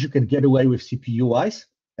much as you can get away with CPU-wise,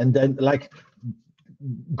 and then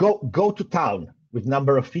go to town with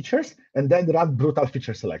number of features, and then run brutal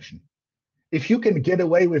feature selection. If you can get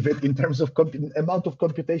away with it in terms of amount of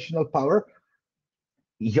computational power,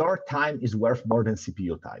 your time is worth more than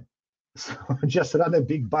CPU time. So just run a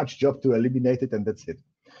big batch job to eliminate it, and that's it.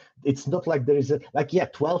 It's not like there is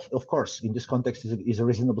 12, of course, in this context is a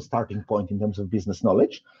reasonable starting point in terms of business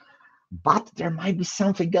knowledge, but there might be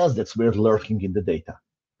something else that's weird lurking in the data.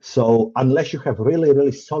 So unless you have really,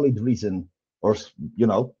 really solid reason or,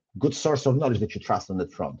 good source of knowledge that you trust on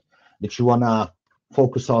that front, that you want to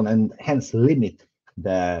focus on and hence limit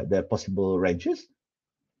the possible ranges,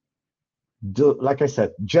 like I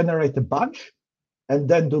said, generate a bunch and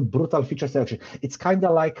then do brutal feature selection. It's kind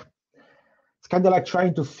of like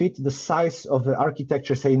trying to fit the size of the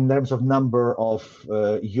architecture, say in terms of number of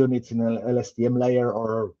units in an LSTM layer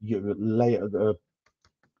or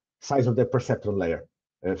size of the perceptron layer,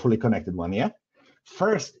 fully connected one. Yeah.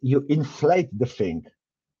 First, you inflate the thing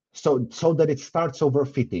so that it starts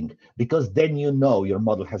overfitting, because then your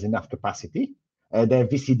model has enough capacity, the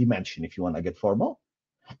VC dimension, if you want to get formal,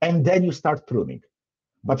 and then you start pruning.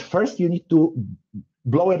 But first, you need to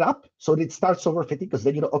blow it up so that it starts overfitting, because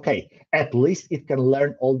then okay, at least it can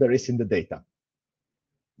learn all there is in the data.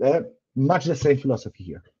 Much the same philosophy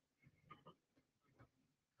here.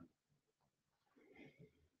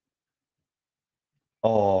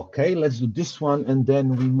 Okay, let's do this one, and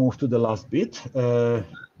then we move to the last bit.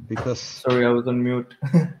 Because sorry, I was on mute.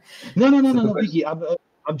 No, Vicky. I'm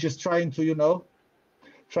just trying to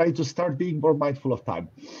start being more mindful of time,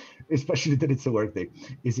 especially that it's a work day.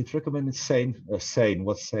 Is it recommended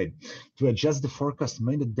what's sane, to adjust the forecast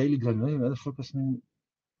main at daily granular forecast main?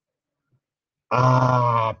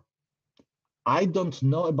 I don't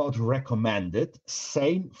know about recommended.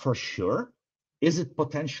 Sane for sure. Is it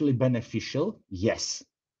potentially beneficial? Yes.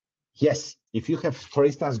 If you have, for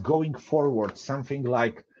instance, going forward, something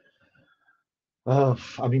like,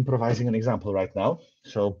 I'm improvising an example right now.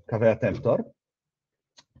 So Kaveh Temptor,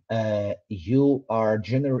 you are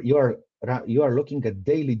looking at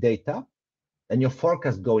daily data, and your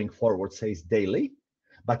forecast going forward says daily,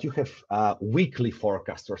 but you have a weekly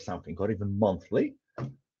forecast or something, or even monthly.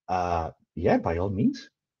 Yeah, by all means,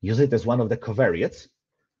 use it as one of the covariates.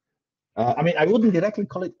 I wouldn't directly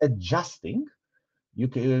call it adjusting.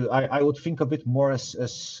 I would think of it more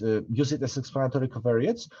as use it as explanatory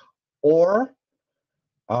covariates, or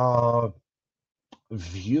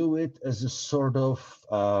view it as a sort of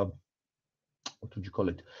what would you call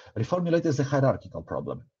it? Reformulate as a hierarchical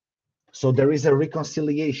problem. So there is a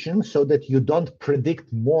reconciliation so that you don't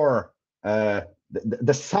predict more.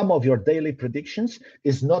 The sum of your daily predictions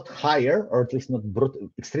is not higher, or at least not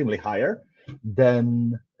extremely higher,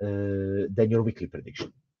 than your weekly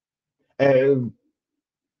prediction.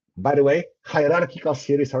 By the way, hierarchical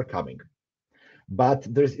series are coming. But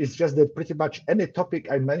it's just that pretty much any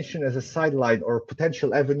topic I mention as a sideline or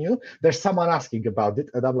potential avenue, there's someone asking about it.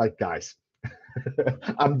 And I'm like, guys,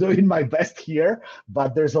 I'm doing my best here,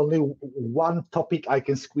 but there's only one topic I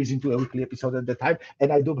can squeeze into a weekly episode at a time,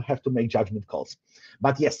 and I do have to make judgment calls.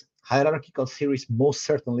 But yes, hierarchical series most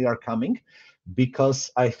certainly are coming,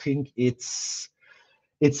 because I think it's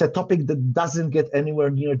a topic that doesn't get anywhere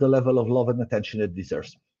near the level of love and attention it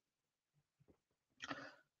deserves.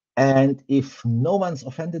 And if no one's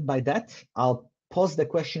offended by that, I'll pause the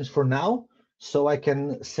questions for now, so I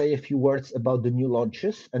can say a few words about the new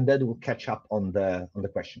launches, and then we'll catch up on the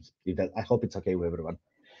questions. I hope it's okay with everyone.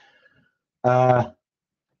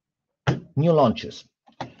 New launches.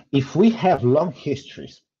 If we have long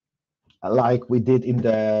histories, like we did in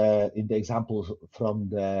the examples from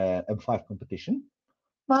the M5 competition,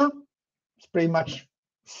 well, it's pretty much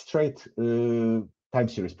straight time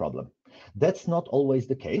series problem. That's not always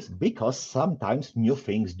the case, because sometimes new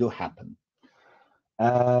things do happen.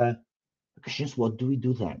 The question is, what do we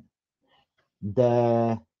do then?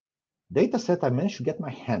 The data set I managed to get my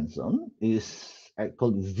hands on is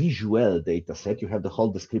called visual data set. You have the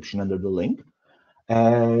whole description under the link.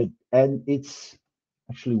 And it's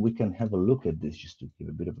actually, we can have a look at this just to give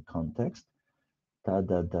a bit of a context.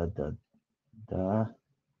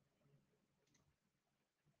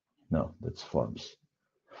 No, that's forms.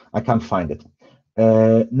 I can't find it.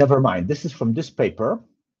 Never mind. This is from this paper,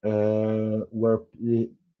 where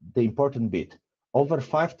the important bit, over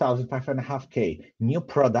 5,000, 5.5K new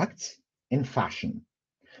products in fashion,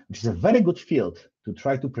 which is a very good field to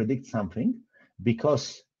try to predict something,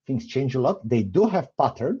 because things change a lot. They do have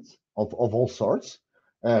patterns of all sorts,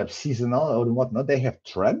 seasonal or whatnot. They have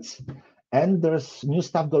trends, and there's new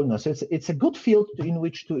stuff going on. So it's a good field in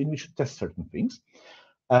which to test certain things.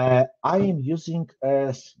 I am using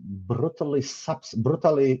a brutally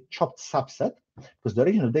chopped subset, because the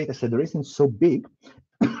original data set isn't so big.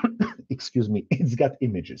 Excuse me, it's got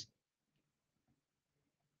images.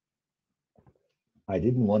 I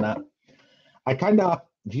didn't wanna. I kind of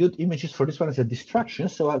viewed images for this one as a distraction.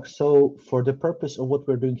 So for the purpose of what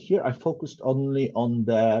we're doing here, I focused only on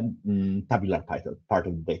the tabular part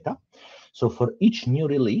of the data. So for each new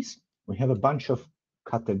release, we have a bunch of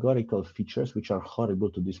categorical features which are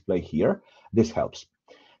horrible to display here. This helps.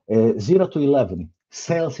 0 to 11,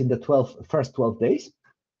 sales in the first 12 days.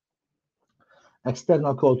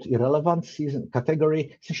 External code irrelevant, season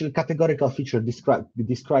category, essentially categorical feature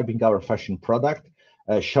describing our fashion product,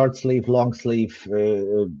 short sleeve, long sleeve,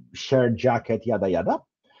 shirt, jacket, yada, yada.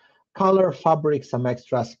 Color, fabric, some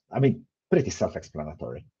extras. I mean, pretty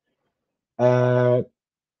self-explanatory.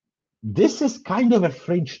 This is kind of a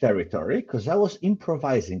fringe territory because I was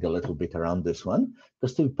improvising a little bit around this one.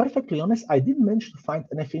 Because to be perfectly honest, I didn't manage to find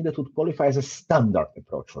anything that would qualify as a standard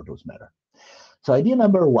approach for those matter. So idea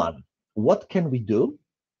number one, what can we do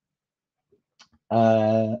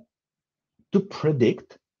to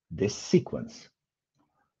predict this sequence?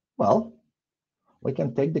 Well, we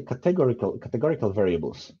can take the categorical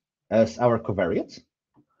variables as our covariates,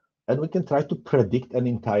 and we can try to predict an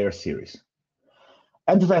entire series.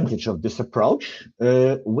 Advantage of this approach,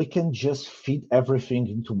 we can just feed everything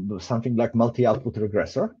into something like multi-output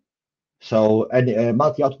regressor. So a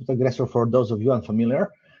multi-output regressor, for those of you unfamiliar,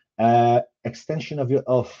 extension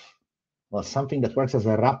of something that works as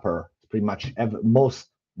a wrapper, pretty much most,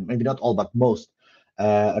 maybe not all, but most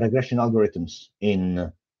regression algorithms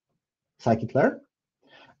in scikit-learn.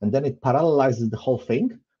 And then it parallelizes the whole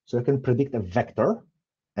thing, so you can predict a vector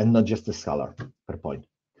and not just a scalar per point.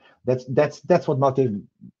 That's what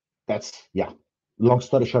long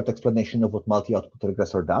story short explanation of what multi-output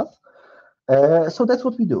regressor does. So that's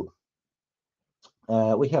what we do.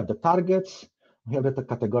 We have the targets, we have the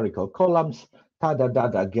categorical columns,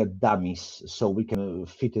 get dummies, so we can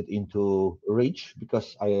fit it into reach,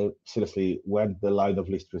 because I seriously went the line of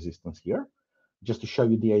least resistance here, just to show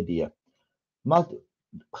you the idea.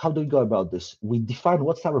 How do we go about this? We define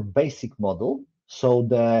what's our basic model, so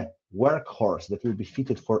the workhorse that will be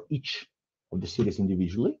fitted for each of the series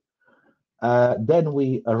individually. Then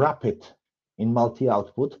we wrap it in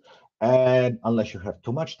multi-output, and unless you have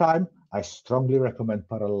too much time, I strongly recommend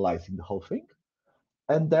parallelizing the whole thing.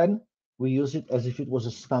 And then we use it as if it was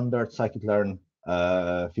a standard scikit-learn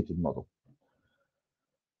fitted model.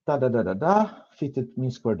 Fitted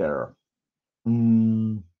mean squared error.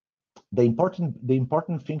 The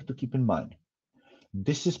important thing to keep in mind,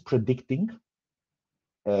 this is predicting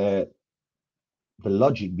the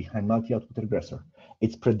logic behind multi-output regressor.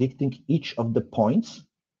 It's predicting each of the points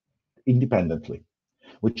independently,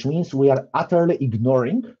 which means we are utterly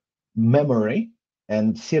ignoring memory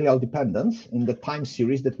and serial dependence in the time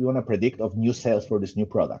series that we want to predict of new sales for this new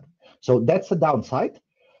product. So that's a downside.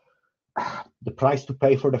 The price to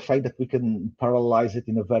pay for the fact that we can parallelize it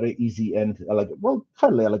in a very easy and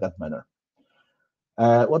fairly elegant manner.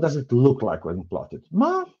 What does it look like when plotted?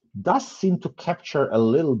 Does seem to capture a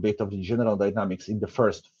little bit of the general dynamics in the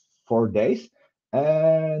first 4 days,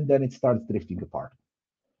 and then it starts drifting apart.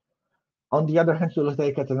 On the other hand, you'll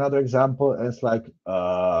take at another example, and it's like,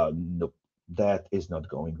 nope, that is not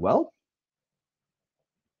going well.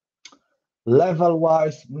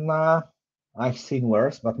 Level-wise, I've seen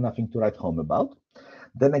worse, but nothing to write home about.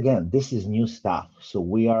 Then again, this is new stuff. So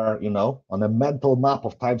we are, on a mental map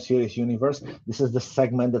of time series universe. This is the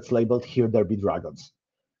segment that's labeled "Here There Be Dragons."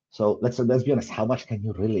 So let's be honest, how much can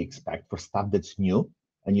you really expect for stuff that's new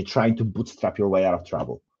and you're trying to bootstrap your way out of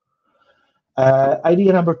trouble?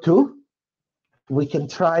 Idea number two, we can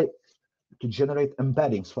try to generate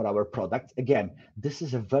embeddings for our product. Again, this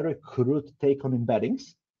is a very crude take on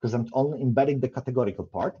embeddings, because I'm only embedding the categorical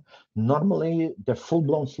part. Normally, the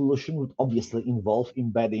full-blown solution would obviously involve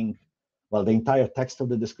embedding, the entire text of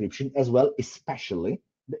the description, as well, especially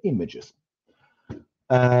the images.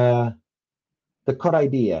 The core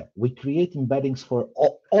idea, we create embeddings for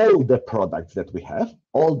all the products that we have,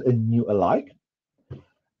 old and new alike.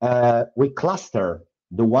 We cluster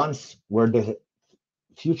the ones where the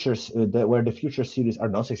future series are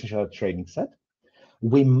not, essentially a training set.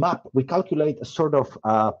 We calculate a sort of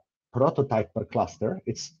prototype per cluster.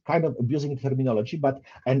 It's kind of abusing terminology, but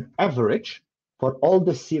an average for all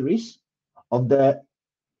the series of the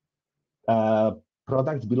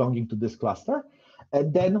products belonging to this cluster.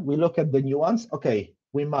 And then we look at the new ones. Okay,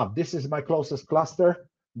 we map. This is my closest cluster.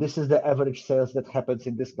 This is the average sales that happens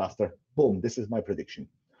in this cluster. Boom, this is my prediction.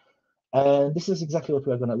 And this is exactly what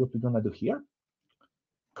we're gonna do here.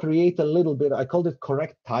 Create a little bit, I called it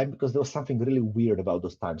correct time because there was something really weird about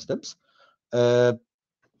those timestamps.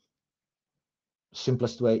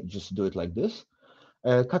 Simplest way, just do it like this.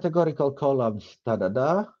 Categorical columns,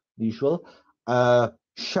 usual.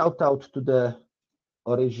 Shout out to the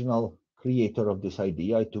original creator of this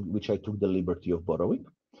idea, which I took the liberty of borrowing.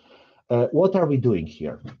 What are we doing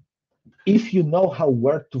here? If you know how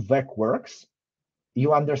word to vec works,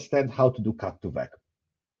 you understand how to do cut to vec.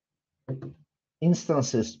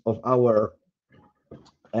 Instances of our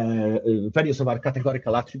values of our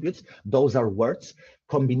categorical attributes. Those are words,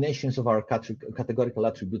 combinations of our categorical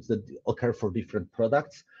attributes that occur for different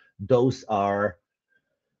products. Those are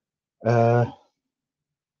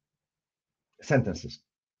sentences.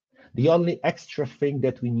 The only extra thing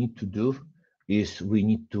that we need to do is we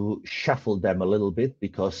need to shuffle them a little bit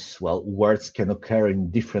because, well, words can occur in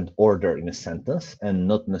different order in a sentence and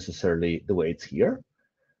not necessarily the way it's here.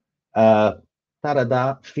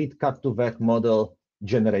 Tarada, fit, cut to vec model,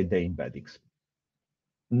 generate the embeddings.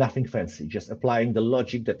 Nothing fancy, just applying the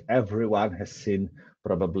logic that everyone has seen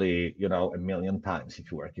probably, you know, a million times if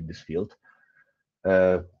you work in this field.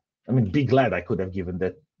 I mean, be glad I could have given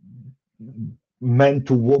that man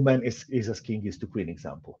to woman is as king is to queen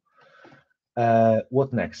example.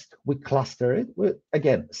 What next? We cluster it.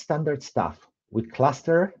 Again, standard stuff. We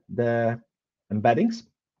cluster the embeddings.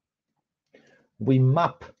 We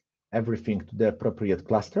map everything to the appropriate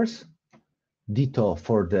clusters. Ditto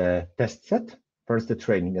for the test set. First the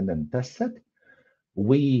training and then the test set.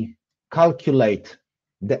 We calculate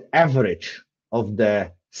the average of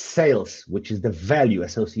the sales, which is the value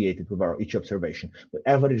associated with our each observation. We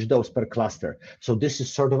average those per cluster. So this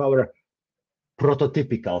is sort of our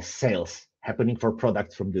prototypical sales happening for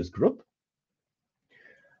products from this group.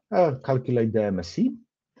 Calculate the MSE.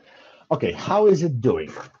 Okay, how is it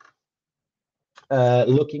doing?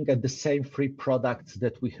 Looking at the same three products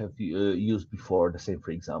that we have used before, the same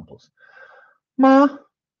three examples.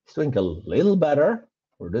 It's doing a little better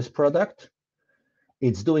for this product.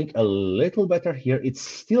 It's doing a little better here. It's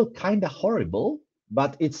still kind of horrible,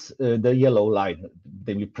 but it's the yellow line,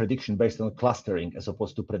 the prediction based on clustering as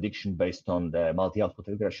opposed to prediction based on the multi-output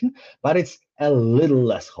regression, but it's a little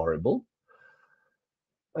less horrible.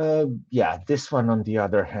 Yeah, this one, on the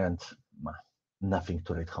other hand, nothing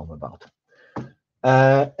to write home about.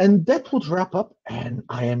 And that would wrap up, and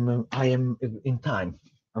I am in time.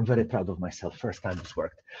 I'm very proud of myself. First time this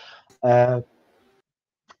worked.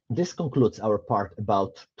 This concludes our part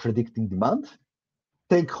about predicting demand.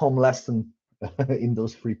 Take home lesson in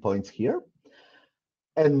those 3 points here.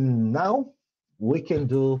 And now we can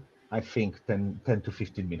do, I think, 10 to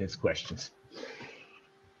 15 minutes questions.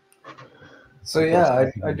 So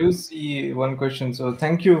yeah, I do see one question. So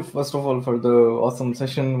thank you, first of all, for the awesome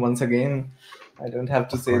session once again. I don't have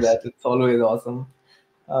to say that. It's always awesome.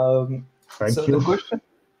 Thank you. The question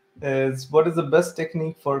is, what is the best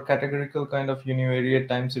technique for categorical kind of univariate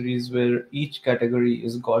time series where each category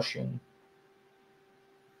is Gaussian?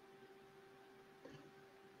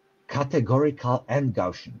 Categorical and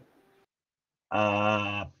Gaussian.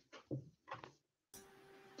 I'm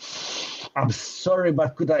sorry,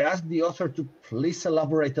 but could I ask the author to please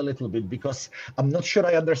elaborate a little bit, because I'm not sure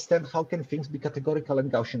I understand how can things be categorical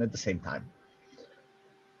and Gaussian at the same time.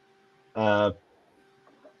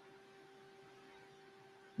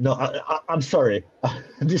 No, I'm sorry.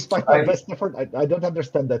 Despite my best effort, I don't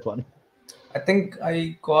understand that one. I think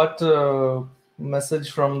I got a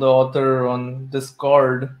message from the author on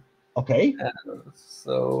Discord. Okay.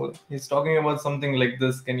 So he's talking about something like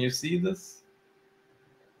this. Can you see this?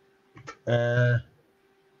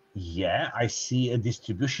 Yeah, I see a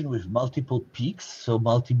distribution with multiple peaks, so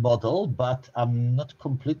multimodal, but I'm not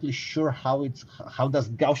completely sure how does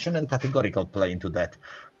Gaussian and categorical play into that.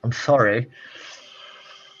 I'm sorry.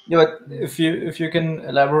 Yeah, but if you can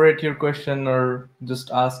elaborate your question or just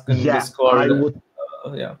ask in Discord. I would.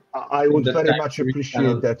 I would very much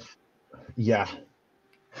appreciate that. Yeah.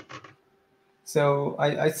 So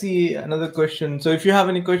I see another question. So if you have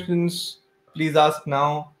any questions, please ask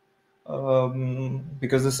now,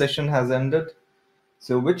 because the session has ended.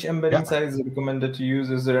 So which embedding size is recommended to use?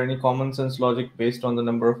 Is there any common sense logic based on the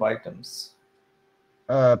number of items?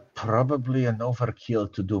 Probably an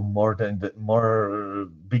overkill to do more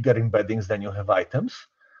bigger embeddings than you have items.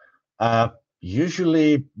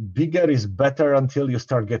 Usually bigger is better until you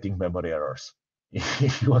start getting memory errors.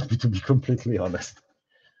 If you want me to be completely honest,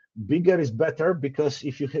 bigger is better, because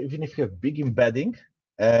even if you have big embedding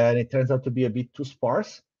and it turns out to be a bit too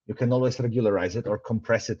sparse, you can always regularize it or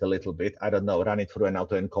compress it a little bit. I don't know, run it through an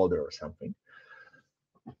autoencoder or something,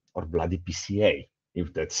 or bloody PCA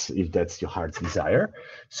if that's your heart's desire.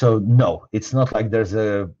 So no, it's not like there's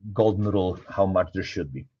a golden rule how much there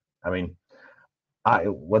should be. I mean,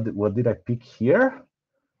 what did I pick here?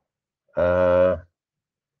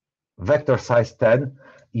 Vector size 10.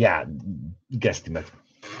 Yeah, guesstimate.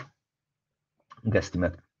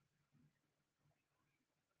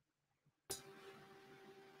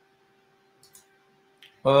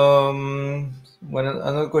 When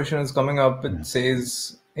another question is coming up, it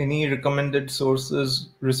says, any recommended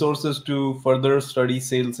resources to further study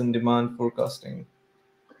sales and demand forecasting?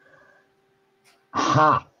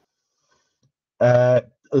 Aha.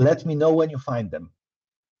 Let me know when you find them.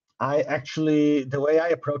 The way I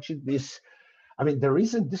approach it is, I mean, the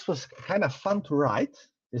reason this was kind of fun to write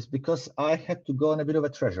is because I had to go on a bit of a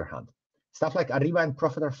treasure hunt. Stuff like Arriba and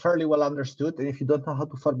Profit are fairly well understood, and if you don't know how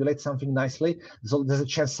to formulate something nicely, there's a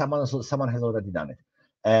chance someone has already done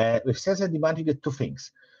it. With sales and demand, you get two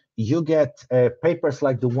things. You get papers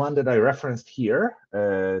like the one that I referenced here.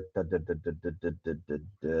 What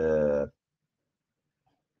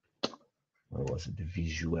was it? The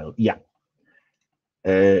visual, yeah.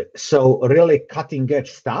 So really cutting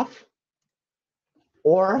edge stuff,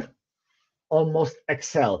 or almost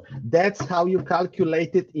Excel. That's how you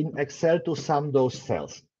calculate it in Excel to sum those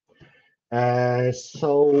cells.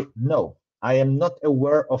 So no, I am not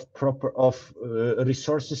aware of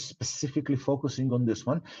resources specifically focusing on this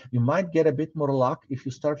one. You might get a bit more luck if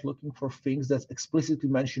you start looking for things that explicitly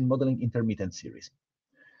mention modeling intermittent series,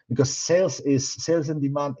 because sales and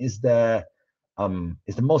demand is the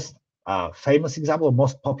most famous example,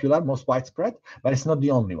 most popular, most widespread, but it's not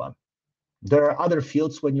the only one. There are other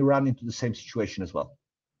fields when you run into the same situation as well.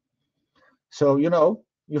 So,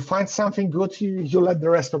 you find something good, you let the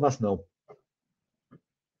rest of us know.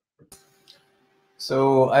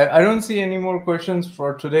 So I don't see any more questions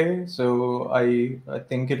for today. So I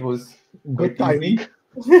think it was Good quite timing.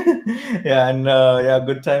 easy. Yeah, and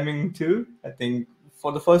good timing too. I think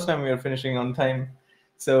for the first time we are finishing on time.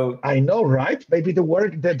 So I know, right? Maybe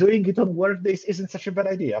the doing it on work days isn't such a bad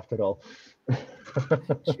idea after all.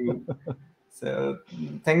 true. So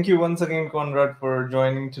thank you once again, Conrad, for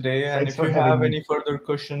joining today. And Thanks if for you having have me. any further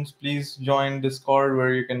questions, please join Discord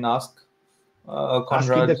where you can ask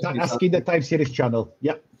Conrad. Asking the Time Series channel.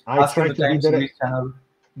 Yeah, I Ask in try the to be Time there. Series channel.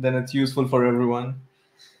 Then it's useful for everyone.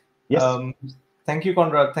 Yes. Thank you,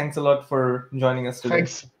 Conrad. Thanks a lot for joining us today.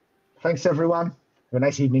 Thanks everyone. Have a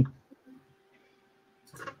nice evening.